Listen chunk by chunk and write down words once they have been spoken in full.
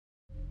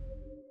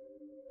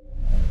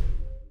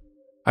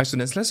Hi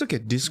students, let's look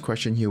at this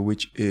question here,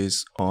 which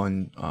is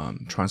on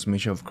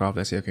transformation of graph.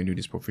 Let's say I can do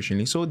this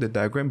proficiently. So the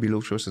diagram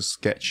below shows a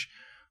sketch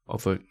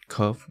of a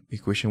curve,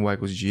 equation y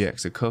equals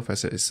gx. The curve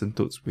has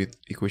asymptotes with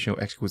equation of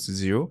x equals to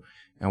 0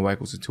 and y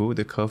equals to 2.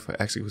 The curve for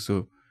x equals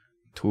to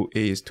 2a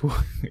is 2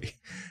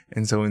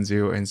 and so on,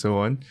 0 and so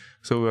on.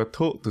 So we are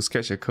told to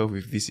sketch a curve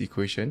with this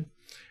equation.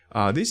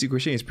 This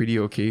equation is pretty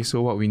okay.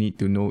 So what we need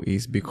to know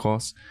is,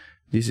 because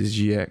this is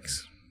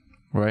gx,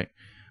 right?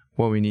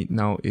 What we need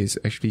now is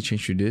actually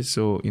change to this.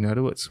 So in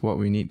other words, what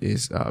we need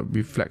is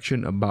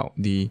reflection about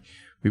the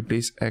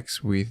replace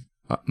x with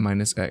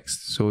minus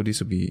x. So this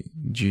will be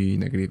g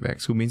negative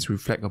x, so means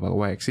reflect about the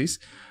y-axis,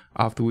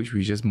 after which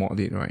we just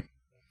mod it, right?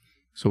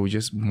 So we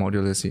just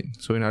modulus it.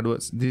 So in other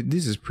words,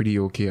 this is pretty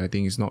okay. I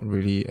think it's not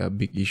really a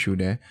big issue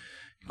there,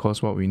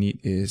 because what we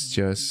need is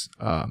just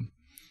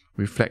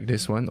reflect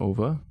this one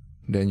over,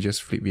 then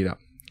just flip it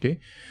up. Okay,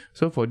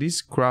 so for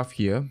this graph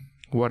here,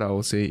 what I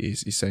will say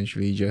is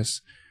essentially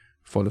just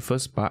for the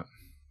first part,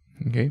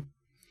 okay,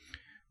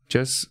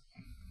 just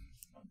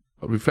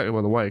reflect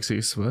about the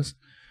y-axis first.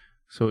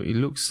 So it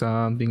looks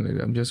something like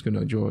that. I'm just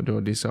gonna draw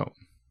this out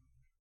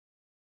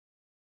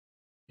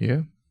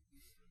here.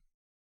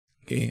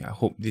 Okay, I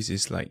hope this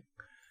is like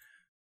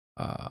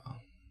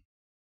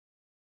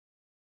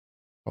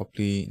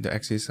properly. The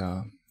axes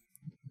are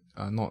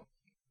not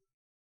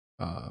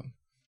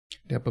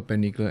they are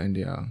perpendicular, and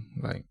they are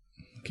like,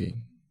 okay,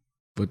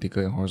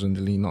 vertical and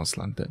horizontally, not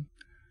slanted.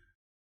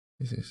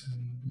 This is,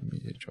 let me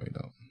just draw it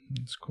out.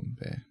 Let's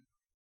compare.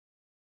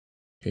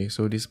 Okay,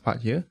 so this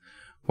part here,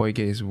 what you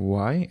get is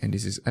y and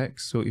this is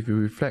x. So if you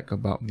reflect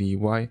about the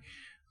y,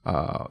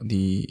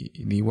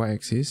 the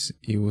y-axis,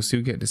 it will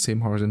still get the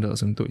same horizontal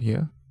asymptote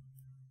here.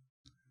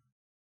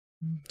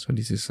 So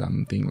this is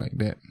something like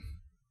that.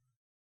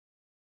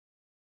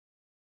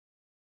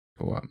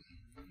 Go up,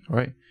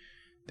 alright.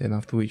 Then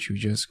after which you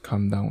just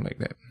come down like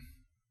that.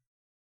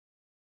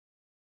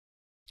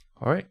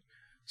 Alright.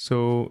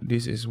 So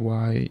this is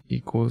y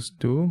equals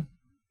to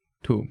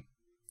 2.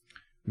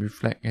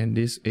 Reflect, and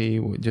this a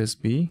would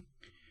just be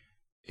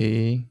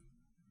a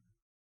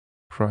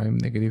prime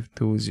negative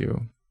 2,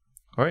 0.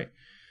 Alright.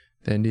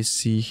 Then this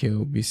c here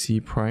will be c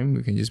prime.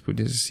 We can just put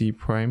this c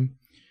prime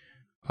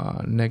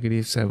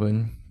negative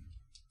 7,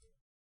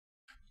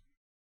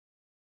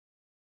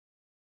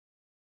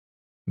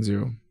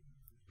 0.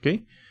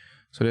 Okay.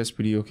 So that's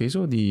pretty okay.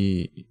 So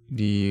the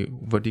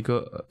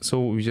vertical,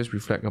 so we just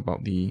reflect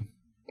about the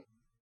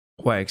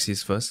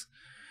y-axis first.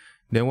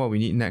 Then what we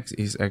need next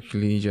is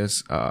actually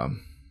just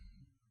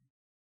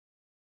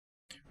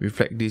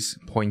reflect this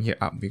point here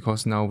up,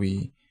 because now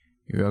we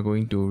are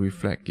going to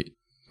reflect it,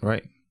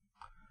 right?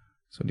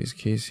 So this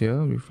case here,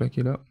 reflect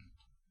it up.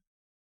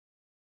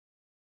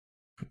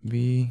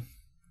 B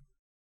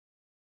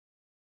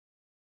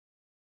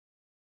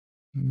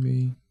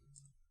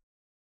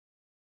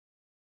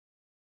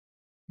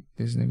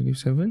this is negative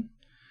 7.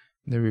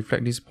 Then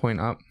reflect this point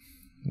up,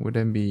 would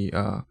then be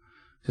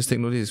just take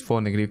note this is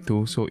 4 negative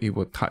 2, so it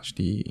will touch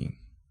the,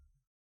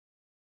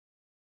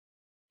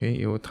 okay,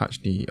 it will touch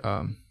the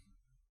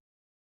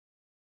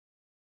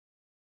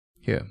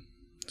here.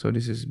 So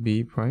this is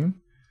b prime,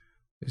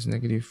 this is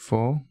negative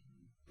 4,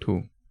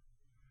 2,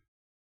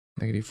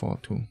 negative 4,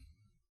 2.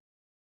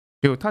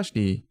 It will touch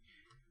the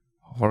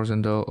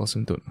horizontal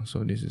asymptote.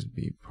 So this is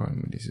b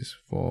prime, this is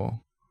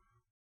 4,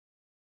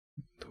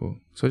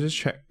 2. So just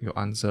check your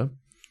answer.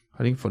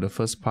 I think for the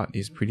first part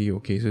is pretty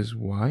okay. So it's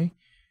y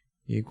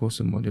equals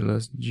to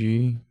modulus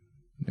g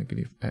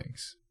negative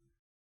x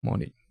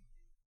mod it.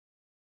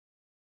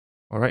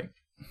 Alright,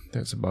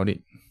 that's about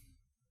it.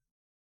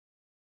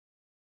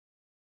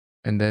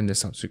 And then the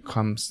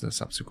subsequent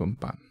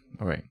part.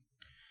 Alright,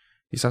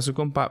 the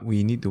subsequent part,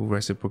 we need to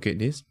reciprocate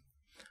this.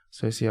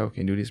 So let's see how we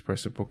can do this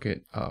reciprocal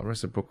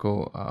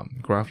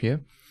graph here.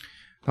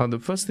 Now the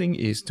first thing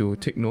is to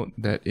take note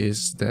that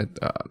the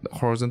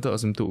horizontal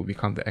asymptote will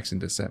become the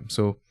x-intercept.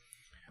 So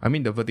I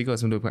mean the vertical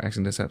asymptote will become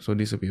x-intercept. So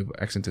this will be an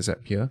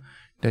x-intercept here.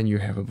 Then you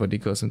have a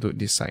vertical asymptote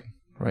this side,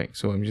 right?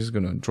 So I'm just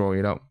gonna draw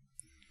it out.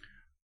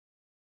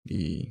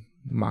 The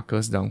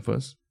markers down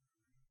first.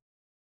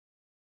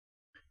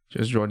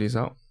 Just draw this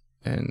out,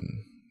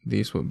 and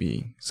this will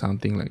be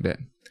something like that.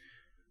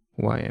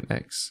 Y and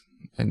x,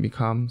 and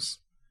becomes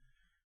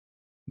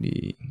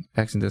the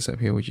x-intercept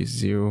here, which is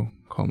 0,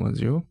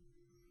 0.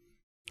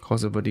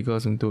 Cause the vertical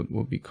asymptote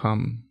will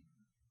become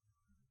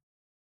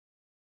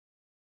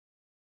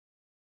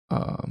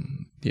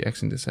the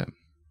x-intercept.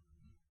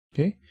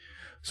 Okay,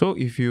 so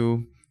if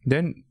you,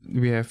 then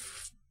we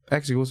have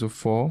x equals to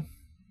 4,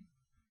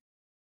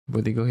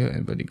 vertical here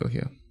and vertical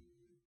here.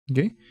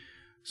 Okay,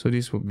 so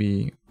this would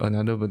be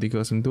another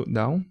vertical asymptote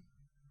down.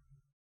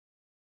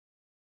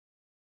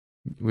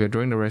 We are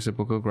drawing the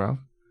reciprocal graph,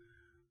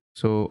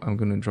 so I'm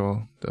going to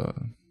draw the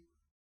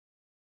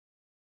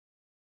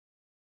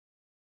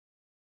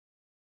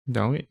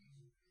down it,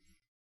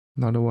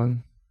 another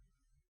one.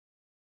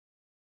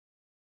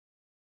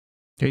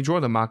 Okay,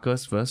 draw the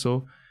markers first.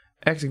 So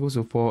x equals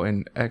to 4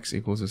 and x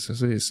equals to 6.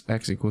 So it's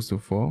x equals to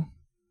 4.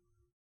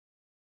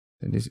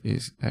 then this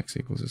is x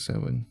equals to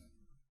 7.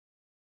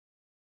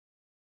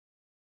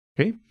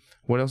 Okay,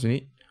 what else we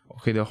need?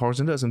 Okay, the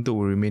horizontal asymptote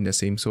will remain the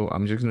same, so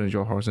I'm just going to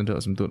draw horizontal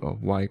asymptote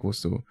of y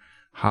equals to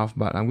half,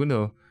 but I'm going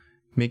to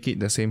make it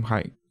the same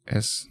height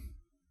as,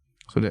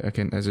 so that I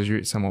can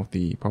exaggerate some of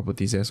the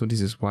properties there. So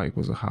this is y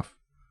equals to half.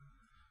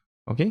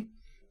 Okay,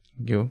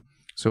 go.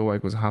 So y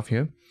equals to half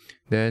here.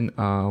 Then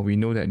we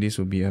know that this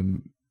will be a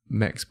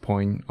max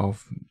point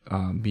of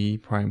b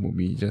prime will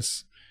be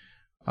just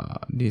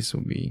this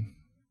will be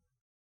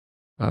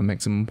a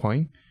maximum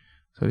point.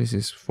 So this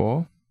is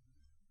 4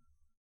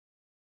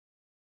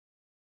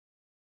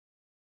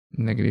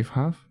 negative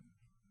half.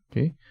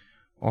 Okay,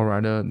 or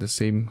rather the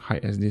same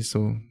height as this,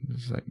 so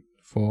it's like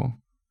 4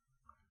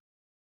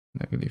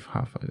 negative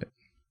half like that.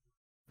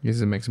 This is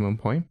the maximum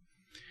point.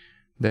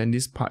 Then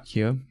this part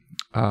here,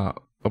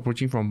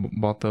 approaching from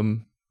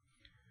bottom.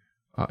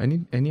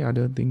 Any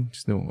other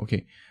things? No.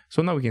 Okay,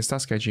 so now we can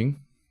start sketching.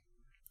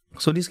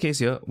 So this case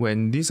here,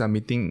 when these are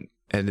meeting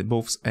at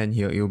both ends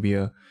here, it will be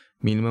a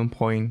minimum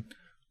point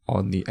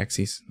on the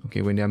axis.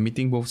 Okay, when they are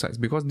meeting both sides,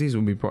 because this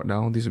will be brought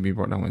down, this will be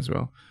brought down as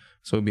well.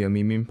 So it'll be a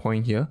minimum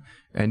point here,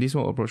 and this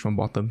will approach from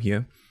bottom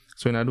here.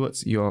 So in other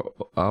words, your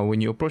when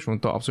you approach from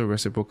top, so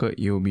reciprocal,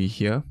 it will be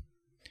here.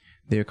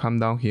 They will come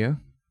down here,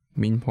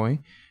 mean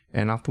point,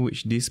 and after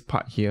which this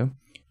part here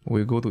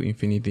will go to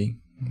infinity.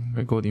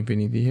 Will go to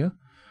infinity here.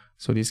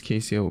 So this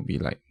case here will be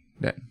like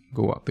that,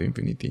 go up to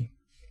infinity.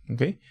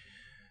 Okay.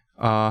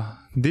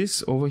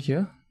 This over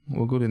here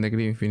will go to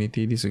negative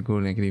infinity. This will go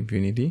to negative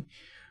infinity.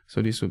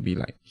 So this will be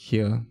like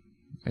here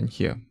and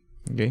here.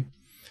 Okay.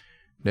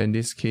 Then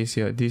this case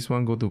here, this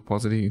one go to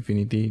positive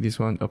infinity. This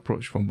one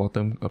approach from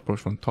bottom,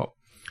 approach from top.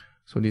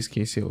 So this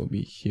case here will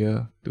be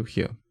here to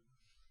here.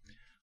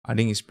 I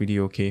think it's pretty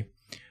okay.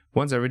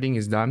 Once everything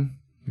is done,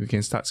 we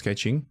can start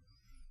sketching.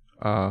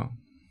 How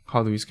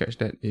do we sketch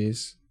that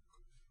is,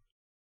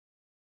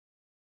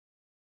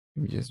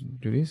 let me just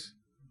do this.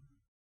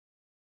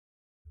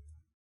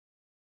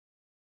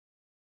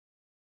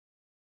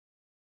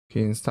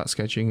 Okay, and start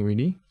sketching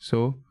already.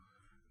 So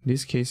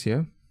this case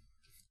here,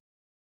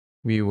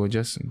 we will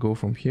just go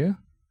from here,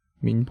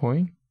 mean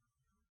point,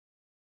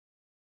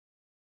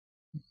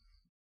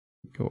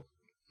 go.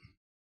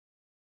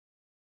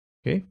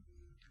 Okay,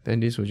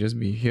 then this will just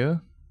be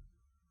here,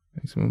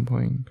 maximum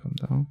point, come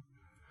down,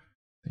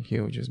 and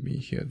here will just be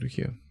here to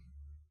here.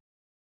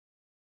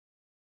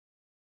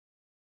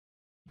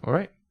 All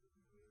right,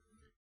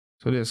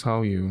 so that's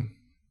how you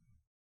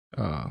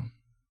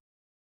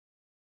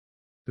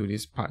do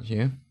this part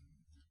here.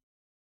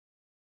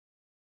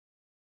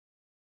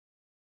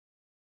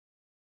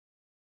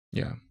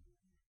 Yeah,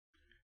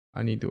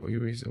 I need to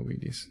erase away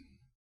this.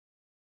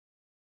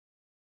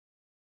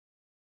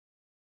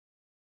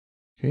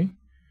 Okay,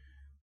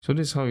 so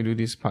this is how you do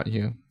this part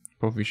here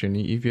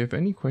proficiently. If you have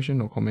any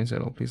question or comments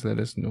at all, please let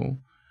us know.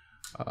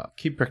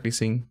 Keep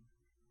practicing.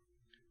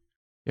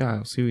 Yeah,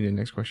 I'll see you in the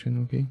next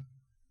question. Okay,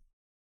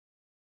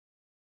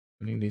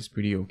 I think this is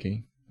pretty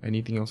okay.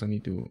 Anything else I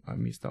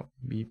missed out?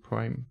 B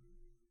prime.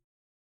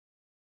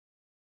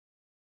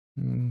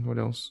 What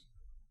else?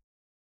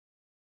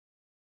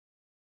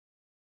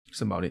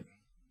 That's about it.